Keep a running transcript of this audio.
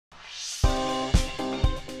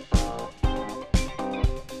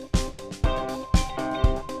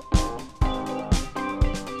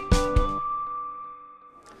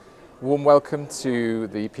Warm welcome to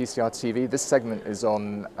the PCI TV. This segment is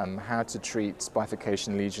on how to treat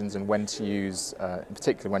bifurcation lesions and when to use, in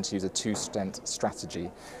particular, when to use a two-stent strategy.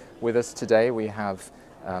 With us today we have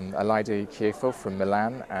Alida Chieffo from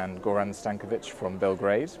Milan and Goran Stankovic from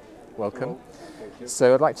Belgrade. Welcome. Thank you.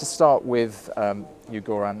 So I'd like to start with you,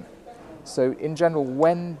 Goran. So in general,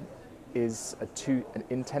 when is an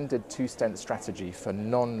intended two-stent strategy for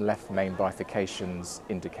non-left main bifurcations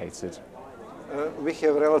indicated? We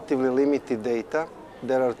have relatively limited data.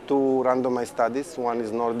 There are two randomized studies. One is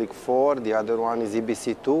Nordic 4, the other one is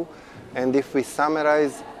EBC2. And if we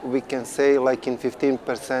summarize, we can say like in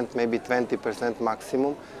 15%, maybe 20%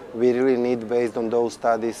 maximum, we really need, based on those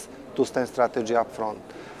studies, two-stent strategy upfront.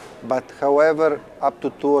 But however, up to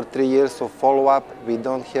 2 or 3 years of follow-up, we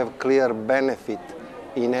don't have clear benefit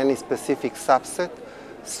in any specific subset.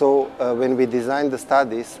 So when we designed the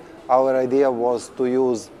studies, our idea was to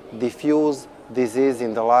use diffuse disease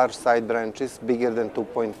in the large side branches bigger than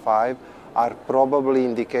 2.5 are probably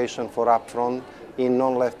indication for upfront in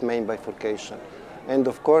non-left main bifurcation. And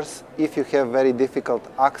of course, if you have very difficult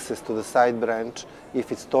access to the side branch,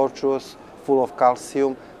 if it's tortuous, full of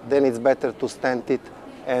calcium, then it's better to stent it,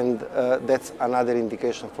 and that's another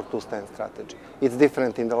indication for two-stent strategy. It's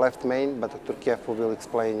different in the left main, but Dr. Chieffo will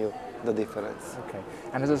explain you the difference. Okay.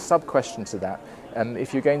 And as a sub-question to that,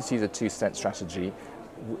 if you're going to use a two-stent strategy,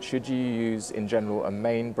 should you use, in general, a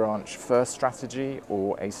main branch first strategy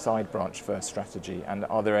or a side branch first strategy? And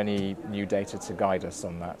are there any new data to guide us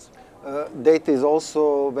on that? Data is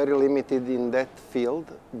also very limited in that field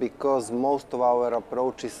because most of our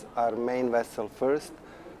approaches are main vessel first.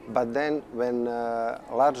 But then when a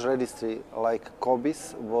large registry like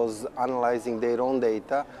COBIS was analyzing their own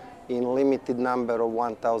data in limited number of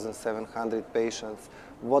 1,700 patients,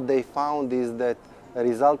 what they found is that the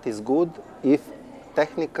result is good if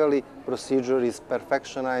technically procedure is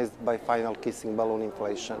perfectionized by final kissing balloon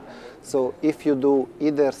inflation. So if you do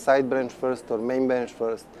either side branch first or main branch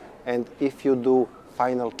first, and if you do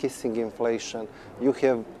final kissing inflation, you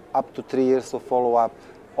have up to 3 years of follow-up,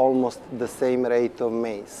 almost the same rate of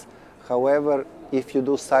MACE. However, if you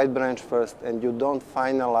do side branch first and you don't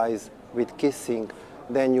finalize with kissing,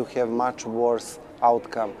 then you have much worse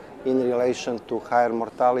outcome in relation to higher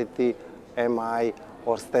mortality, MI,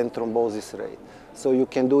 or stent thrombosis rate. So you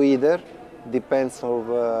can do either, depends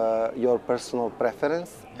on your personal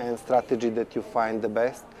preference and strategy that you find the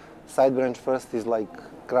best. Side branch first is like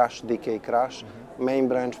crush, DK crush. Main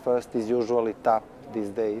branch first is usually top these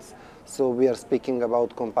days. So we are speaking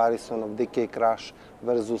about comparison of DK crush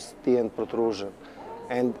versus TN protrusion.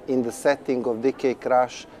 And in the setting of DK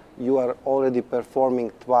crush, you are already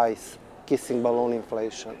performing twice kissing balloon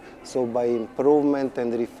inflation. So by improvement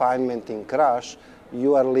and refinement in crush,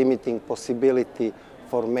 you are limiting possibility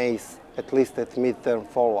for MACE, at least at midterm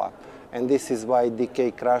follow-up. And this is why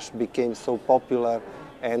DK crush became so popular,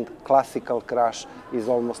 and classical crush is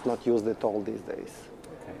almost not used at all these days.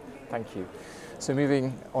 Okay, thank you. So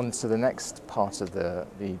moving on to the next part of the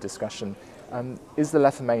discussion, is the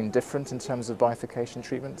left main different in terms of bifurcation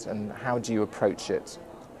treatment, and how do you approach it?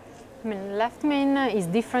 I mean, left main is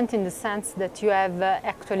different in the sense that you have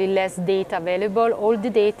actually less data available. All the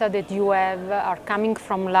data that you have are coming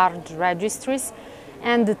from large registries,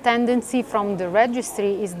 and the tendency from the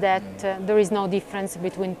registry is that there is no difference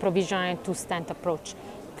between provisional and two-stent approach.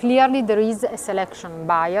 Clearly there is a selection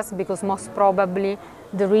bias because most probably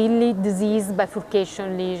the really diseased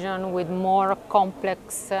bifurcation lesion with more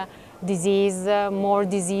complex disease, more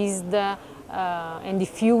diseased and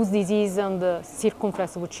diffuse disease on the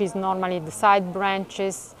circumflex, which is normally the side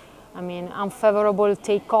branches, I mean, unfavorable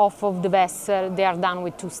takeoff of the vessel, they are done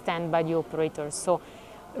with two-stent by the operator. So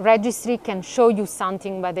registry can show you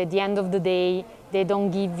something, but at the end of the day, they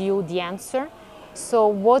don't give you the answer. So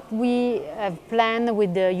what we have planned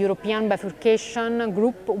with the European bifurcation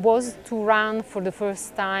group was to run for the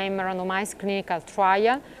first time a randomized clinical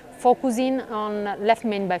trial focusing on left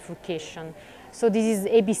main bifurcation. So this is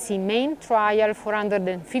ABC main trial,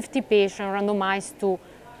 450 patients randomized to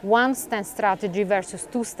one stent strategy versus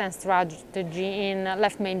two stent strategy in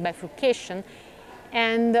left main bifurcation.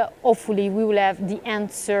 And hopefully we will have the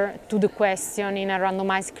answer to the question in a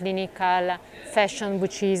randomized clinical fashion,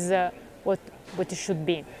 which is what it should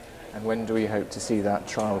be. And when do we hope to see that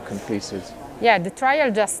trial completed? Yeah, the trial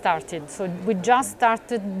just started. So we just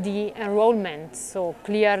started the enrollment. So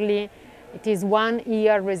clearly it is 1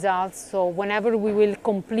 year results. So whenever we will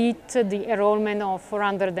complete the enrollment of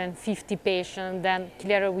 450 patients, then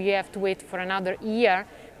clearly we have to wait for another year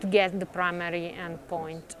to get the primary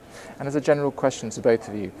endpoint. And as a general question to both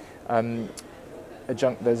of you,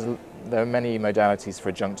 there are many modalities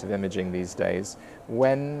for adjunctive imaging these days.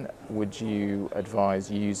 When would you advise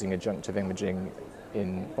using adjunctive imaging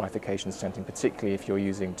in bifurcation stenting, particularly if you're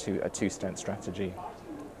using a two-stent strategy?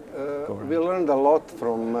 We learned a lot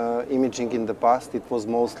from imaging in the past. It was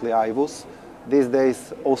mostly IVUS. These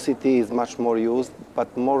days OCT is much more used,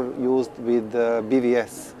 but more used with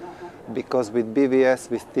BVS, because with BVS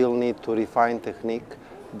we still need to refine technique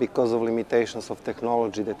because of limitations of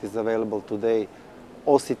technology that is available today.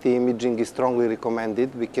 OCT imaging is strongly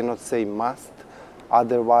recommended. We cannot say must,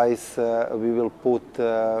 otherwise we will put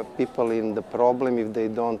people in the problem if they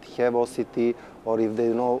don't have OCT or if they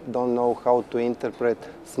don't know how to interpret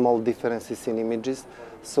small differences in images.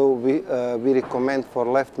 So we recommend for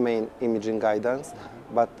left main imaging guidance,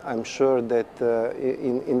 but I'm sure that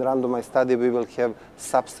in randomized study we will have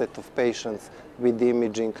subset of patients with the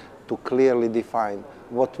imaging to clearly define.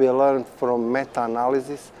 What we learned from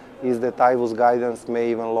meta-analysis is that IVUS guidance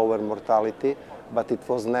may even lower mortality, but it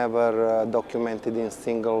was never documented in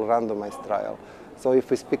single randomized trial. So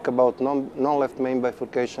if we speak about non-left main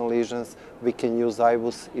bifurcation lesions, we can use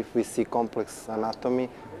IVUS if we see complex anatomy,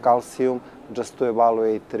 calcium, just to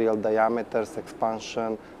evaluate real diameters,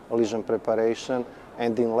 expansion, lesion preparation,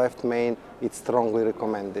 and in left main, it's strongly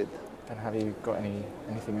recommended. And have you got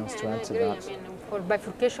anything else to add to that? For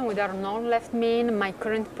bifurcation with our non-left main, my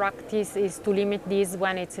current practice is to limit this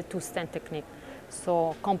when it's a two-stent technique.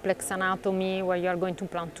 So complex anatomy where you are going to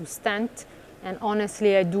implant two-stent, and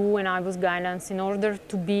honestly I do an IVUS guidance in order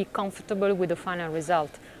to be comfortable with the final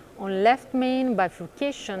result. On left main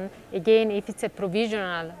bifurcation, again, if it's a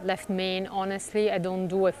provisional left main, honestly, I don't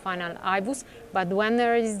do a final IVUS, but when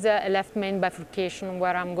there is a left main bifurcation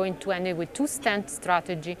where I'm going to end it with two-stent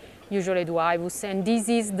strategy, usually I do IVUS, and this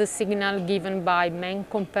is the signal given by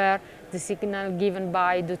MenCompare, the signal given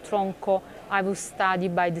by the Tronco IVUS study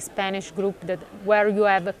by the Spanish group, that where you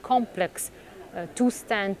have a complex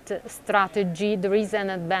two-stent strategy, there is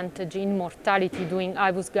an advantage in mortality doing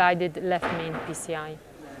IVUS-guided left main PCI.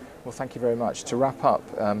 Well, thank you very much. To wrap up,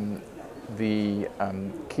 the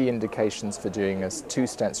key indications for doing a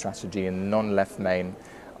two-stent strategy in non-left main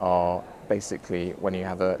are basically when you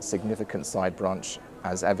have a significant side branch,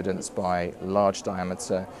 as evidenced by large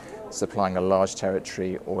diameter supplying a large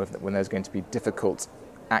territory, or when there's going to be difficult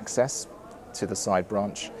access to the side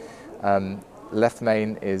branch. Left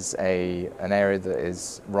main is an area that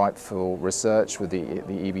is ripe for research with the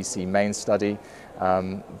EBC main study,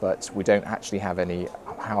 but we don't actually have any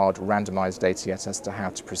hard randomized data yet as to how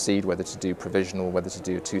to proceed, whether to do provisional, whether to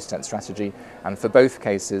do a two-stent strategy. And for both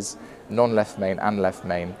cases, non-left main and left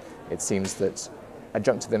main, it seems that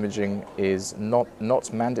adjunctive imaging is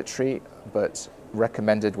not mandatory, but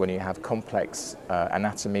recommended when you have complex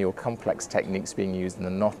anatomy or complex techniques being used in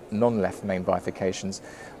the non-left main bifurcations,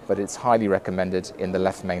 but it's highly recommended in the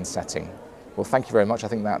left main setting. Well, thank you very much. I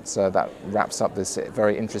think that wraps up this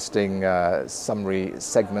very interesting summary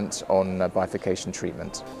segment on bifurcation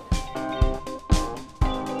treatment.